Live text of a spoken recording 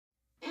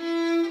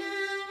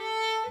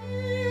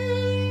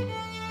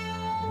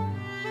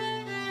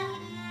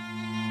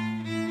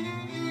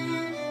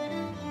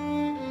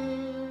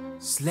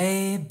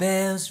Sleigh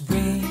bells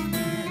ring,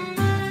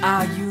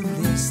 are you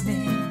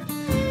listening?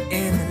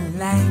 In the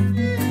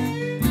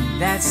lane,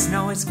 that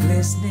snow is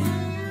glistening.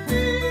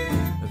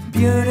 A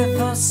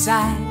beautiful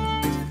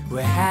sight,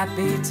 we're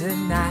happy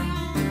tonight,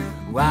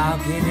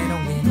 walking in a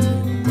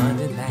winter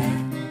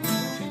wonderland.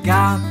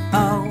 Gone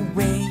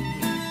away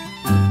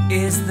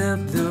is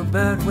the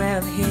bluebird,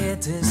 well here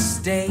to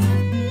stay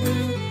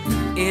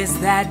is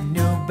that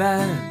new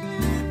bird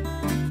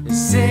that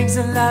sings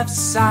a love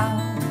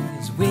song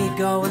as we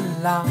go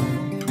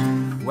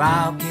along,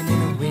 walking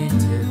in a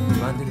winter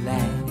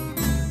wonderland.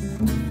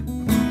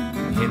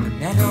 In the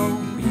meadow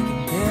we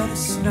can build a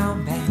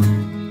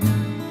snowman.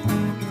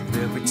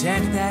 We'll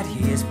pretend that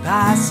he is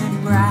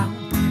Parson Brown.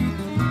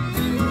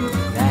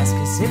 Ask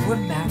us if we're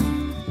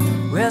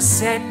married, we'll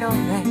say no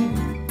rain,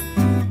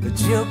 but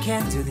you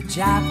can do the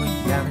job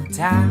when you're in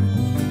town.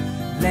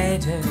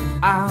 Later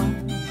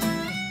on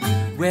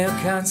we'll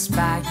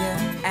conspire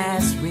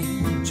as we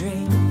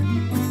dream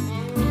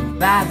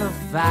by the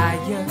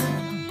fire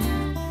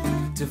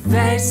to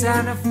face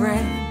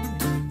unafraid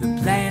the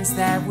plans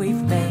that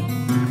we've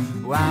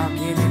made,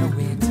 walking in a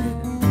winter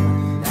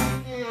night.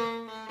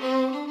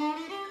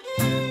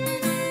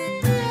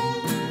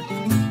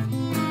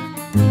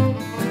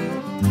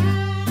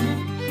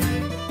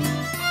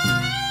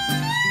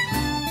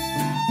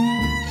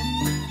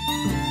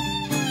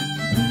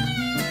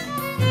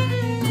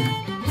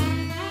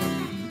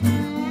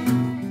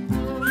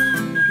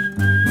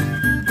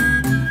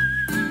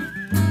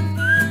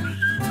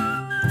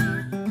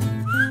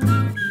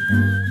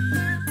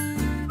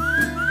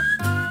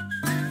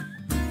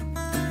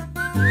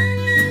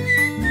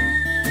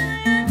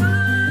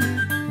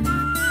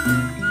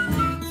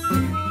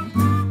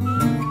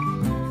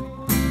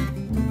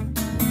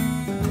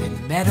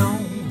 Meadow,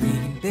 we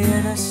can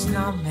build a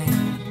snowman.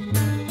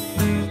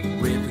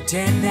 We'll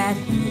pretend that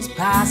he is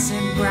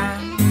Parson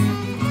Brown.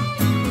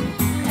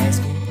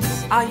 Ask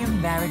us, are you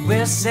married?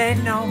 We'll say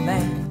no,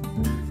 man,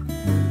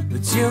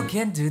 but you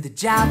can do the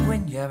job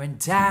when you're in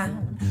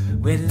town.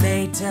 Well,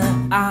 later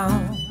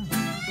on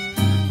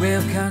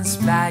we'll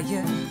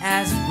conspire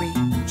as we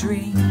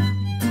dream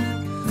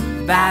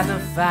by the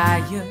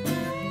fire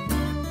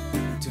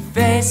to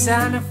face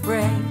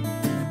unafraid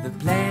the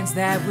plans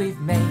that we've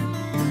made.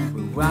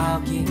 We're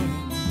walking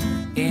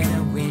in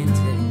a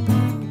winter